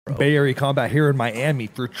bro. Bay Area Combat here in Miami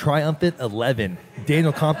for Triumphant 11.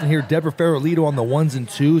 Daniel Compton here, Deborah Farolito on the ones and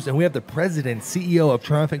twos, and we have the president, CEO of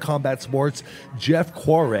Triumphant Combat Sports, Jeff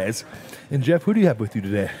Juarez. And Jeff, who do you have with you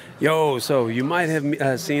today? Yo, so you might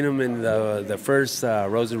have seen him in the first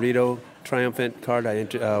Rosarito Triumphant card.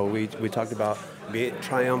 We talked about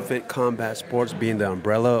Triumphant Combat Sports being the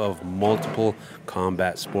umbrella of multiple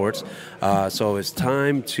combat sports. So it's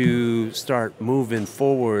time to start moving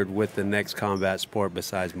forward with the next combat sport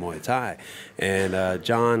besides Muay Thai. And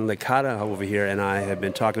John Licata over here and I have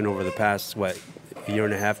been talking over the past, a year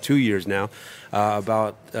and a half, 2 years now,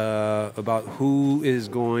 about who is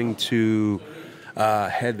going to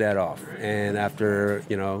head that off. And after,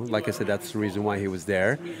 like I said, that's the reason why he was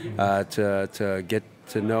there, to get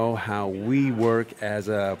to know how we work as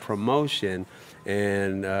a promotion.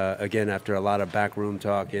 And again, after a lot of backroom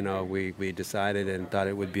talk, we decided and thought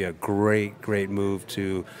it would be a great move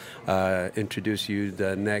to introduce you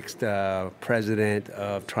the next president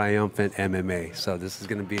of Triumphant MMA. So this is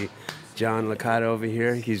going to be John Licata over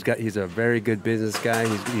here. He's a very good business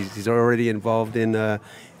guy. He's already involved in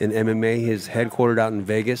MMA. He's headquartered out in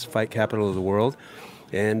Vegas, fight capital of the world.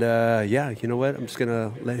 And you know what? I'm just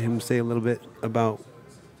gonna let him say a little bit about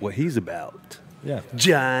what he's about. Yeah,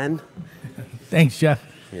 John. Thanks, Jeff.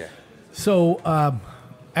 Yeah. So,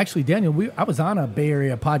 actually, Daniel, I was on a Bay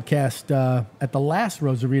Area podcast at the last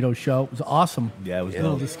Rosarito show. It was awesome. Yeah, it was a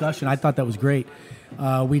little dope. discussion. I thought that was great.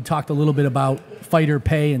 We talked a little bit about fighter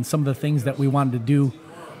pay and some of the things that we wanted to do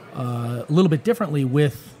a little bit differently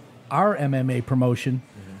with our MMA promotion.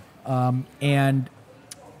 And,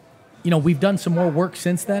 we've done some more work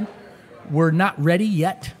since then. We're not ready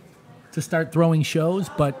yet to start throwing shows,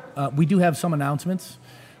 but we do have some announcements.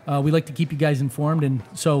 We like to keep you guys informed. And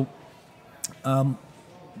so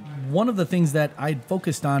one of the things that I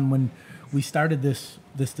focused on when we started this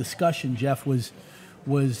discussion, Jeff, was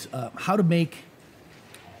how to make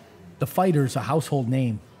the fighters a household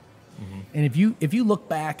name. Mm-hmm. And if you look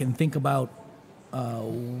back and think about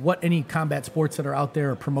what any combat sports that are out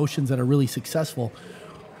there or promotions that are really successful,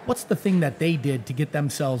 what's the thing that they did to get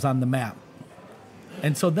themselves on the map?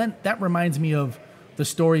 And so then that reminds me of the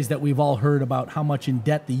stories that we've all heard about how much in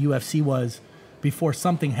debt the UFC was before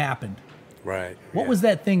something happened. Right. What was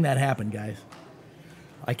that thing that happened, guys?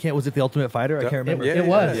 was it the Ultimate Fighter? I can't remember. It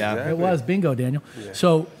was. Yeah. Exactly. It was. Bingo, Daniel. Yeah.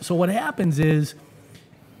 So what happens is,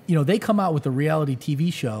 they come out with a reality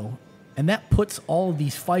TV show, and that puts all of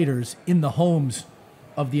these fighters in the homes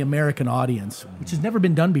of the American audience, which has never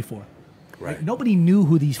been done before. Right. Nobody knew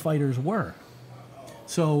who these fighters were.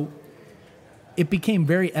 So it became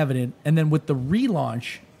very evident. And then with the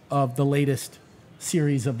relaunch of the latest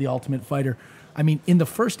series of The Ultimate Fighter, in the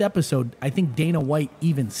first episode, I think Dana White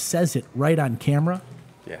even says it right on camera.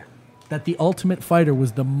 Yeah. That The Ultimate Fighter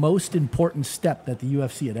was the most important step that the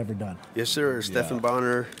UFC had ever done. Yes, sir. Stephen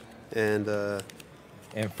Bonner and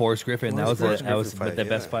Forrest Griffin. That was fight, the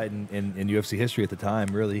best fight in UFC history at the time,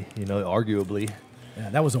 really. Arguably. Yeah,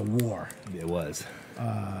 that was a war. It was.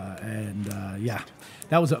 That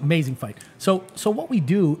was an amazing fight. So what we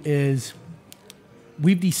do is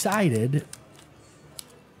I've decided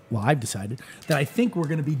that I think we're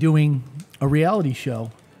going to be doing a reality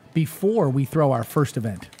show before we throw our first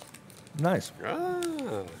event. Nice.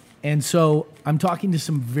 And so I'm talking to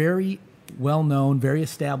some very well-known, very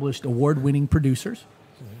established, award-winning producers.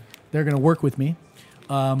 They're going to work with me.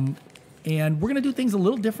 And we're going to do things a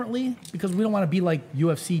little differently because we don't want to be like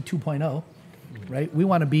UFC 2.0, right? We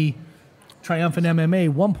want to be Triumphant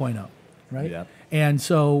MMA 1.0, right? Yeah. And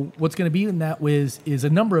so what's going to be in that is a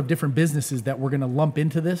number of different businesses that we're going to lump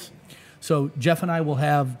into this. So Jeff and I will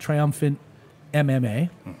have Triumphant MMA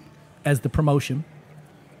as the promotion.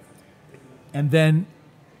 And then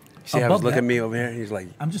See how he's looking at me over here? He's like,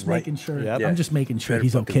 I'm just making sure. Yep. I'm just making sure Better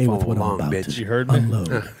he's fucking okay with follow what I'm along, about bitch. to You heard me?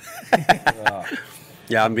 unload.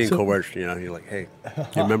 Yeah, I'm being coerced. You're like, hey,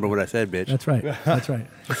 you remember what I said, bitch? That's right. That's right.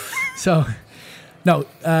 So, no.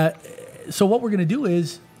 So what we're going to do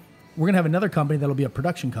is we're going to have another company that'll be a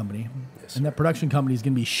production company, and that production company is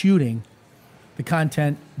going to be shooting the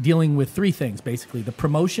content, dealing with three things basically: the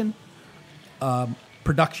promotion,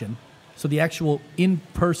 production, so the actual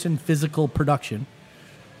in-person physical production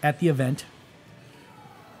at the event.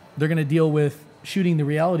 They're going to deal with shooting the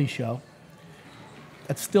reality show.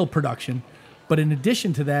 That's still production. But in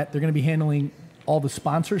addition to that, they're going to be handling all the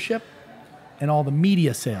sponsorship and all the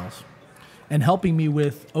media sales and helping me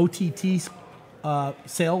with OTT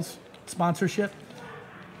sales sponsorship,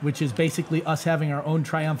 which is basically us having our own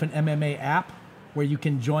Triumphant MMA app where you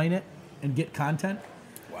can join it and get content.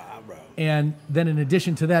 Wow, bro. And then in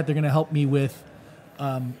addition to that, they're going to help me with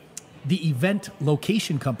the event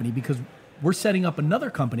location company, because we're setting up another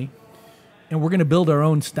company, and we're going to build our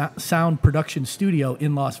own sound production studio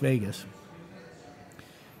in Las Vegas.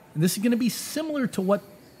 And this is going to be similar to what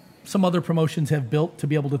some other promotions have built to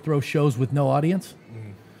be able to throw shows with no audience,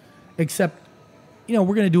 except, we're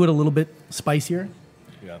going to do it a little bit spicier.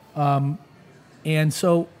 Yeah. And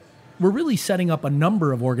so we're really setting up a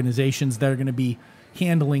number of organizations that are going to be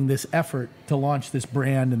handling this effort to launch this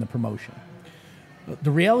brand and the promotion.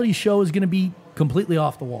 The reality show is going to be completely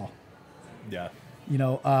off the wall. Yeah.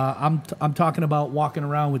 I'm talking about walking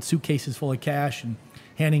around with suitcases full of cash and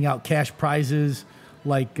handing out cash prizes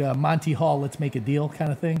like Monty Hall, let's make a deal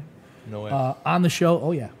kind of thing. No way. On the show.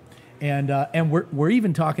 Oh yeah. And we're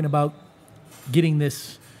even talking about getting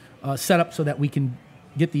this set up so that we can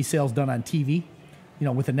get these sales done on TV,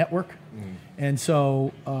 with a network. And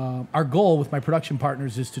so our goal with my production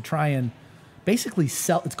partners is to try and basically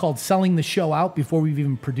sell. It's called selling the show out before we've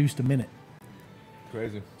even produced a minute.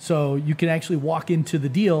 Crazy. So you can actually walk into the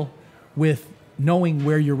deal with knowing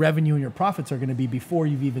where your revenue and your profits are going to be before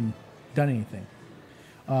you've even done anything.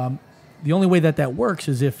 The only way that works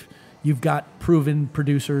is if you've got proven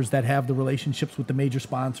producers that have the relationships with the major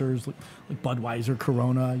sponsors like Budweiser,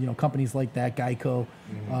 Corona, companies like that, Geico,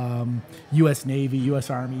 U.S. Navy, U.S.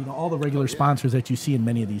 Army, all the regular sponsors that you see in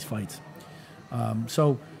many of these fights.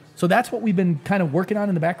 So that's what we've been kind of working on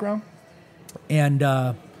in the background, and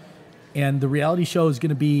the reality show is going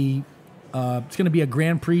to be it's going to be a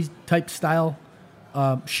Grand Prix type style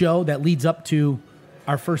show that leads up to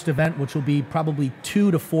our first event, which will be probably 2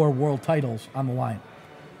 to 4 world titles on the line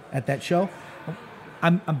at that show.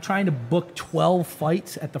 I'm trying to book 12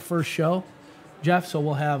 fights at the first show, Jeff. So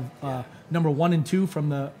we'll have number 1 and 2 from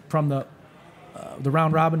the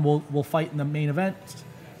round robin. We'll fight in the main event,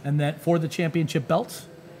 and then for the championship belts,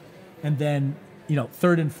 and then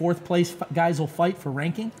 3rd and 4th place guys will fight for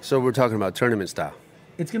ranking. So we're talking about tournament style.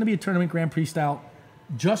 It's going to be a tournament Grand Prix style,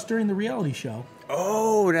 just during the reality show.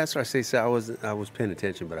 Oh, that's what I say. So I was paying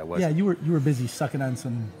attention, but I wasn't. Yeah, you were busy sucking on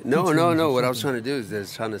some. No. What I was trying to do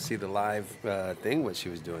is trying to see the live thing what she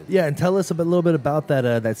was doing. Yeah, and tell us a little bit about that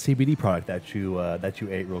CBD product that you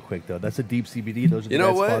ate real quick though. That's a deep CBD. Those are the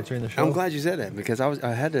guys sponsoring the show. I'm glad you said that because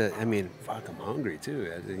I had to. I mean, fuck, I'm hungry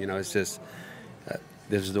too. It's just.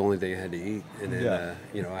 This is the only thing I had to eat, and then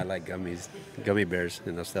I like gummy bears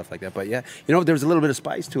and stuff like that. But yeah, there was a little bit of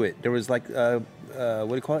spice to it. There was like what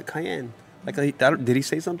do you call it, cayenne? Like, did he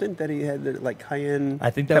say something that he had like cayenne? I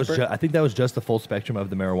think that was just the full spectrum of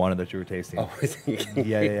the marijuana that you were tasting. Oh,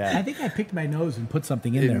 yeah. I think I picked my nose and put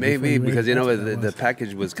something in there. Maybe because the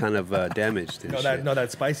package was kind of damaged. And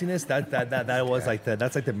that spiciness that was like the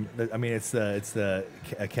that's like the I mean it's the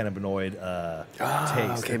cannabinoid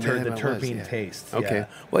taste, okay, the terpene taste. Okay, yeah.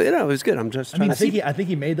 Well, it was good. I'm just trying to see. I think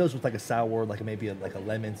he made those with like a sour, like maybe like a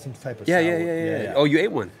lemon, some type of sour. Yeah. Oh, you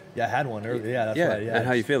ate one? Yeah, I had one earlier. Yeah, that's right. Yeah. And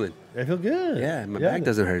how you feeling? I feel good. Yeah, my back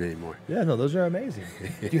doesn't hurt anymore. Yeah, no, those are amazing.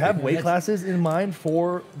 Do you have weight classes in mind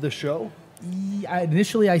for the show?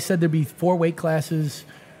 Initially, I said there'd be 4 weight classes.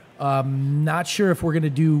 Not sure if we're going to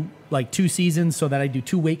do like 2 seasons so that I do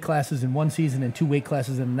 2 weight classes in one season and 2 weight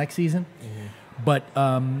classes in the next season.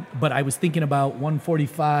 Mm-hmm. But I was thinking about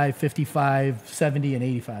 145, 55, 70, and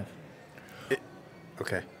 85.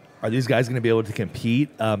 Okay. Are these guys going to be able to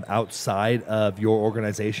compete outside of your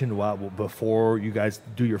organization before you guys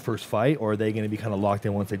do your first fight, or are they going to be kind of locked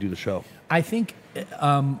in once they do the show? I think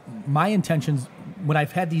my intentions, when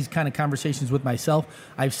I've had these kind of conversations with myself,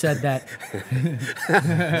 I've said that.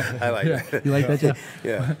 I like that. You like that, Jeff?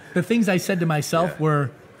 Yeah. The things I said to myself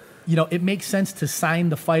were, it makes sense to sign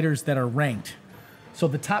the fighters that are ranked. So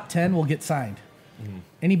the top 10 will get signed. Mm-hmm.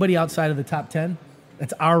 Anybody outside of the top 10,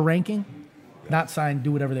 that's our ranking. Not signed,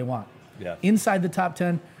 do whatever they want. Yeah. Inside the top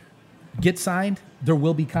 10, get signed. There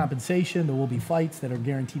will be compensation. There will be fights that are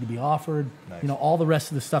guaranteed to be offered. Nice. All the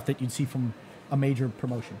rest of the stuff that you'd see from a major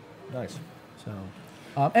promotion. Nice. So,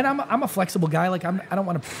 and I'm a flexible guy. Like I don't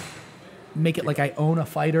want to make it like I own a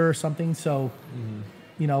fighter or something. So,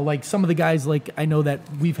 like some of the guys, like I know that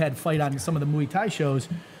we've had fight on some of the Muay Thai shows.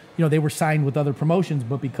 They were signed with other promotions,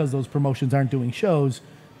 but because those promotions aren't doing shows,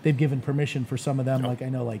 they've given permission for some of them. Like I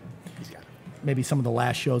know, like. Maybe some of the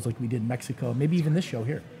last shows like we did in Mexico, maybe even this show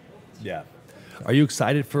here. Yeah. Are you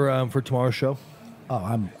excited for tomorrow's show?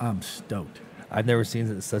 Oh, I'm stoked. I've never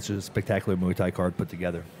seen such a spectacular Muay Thai card put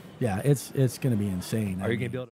together. Yeah, it's going to be insane. Are you going to be able to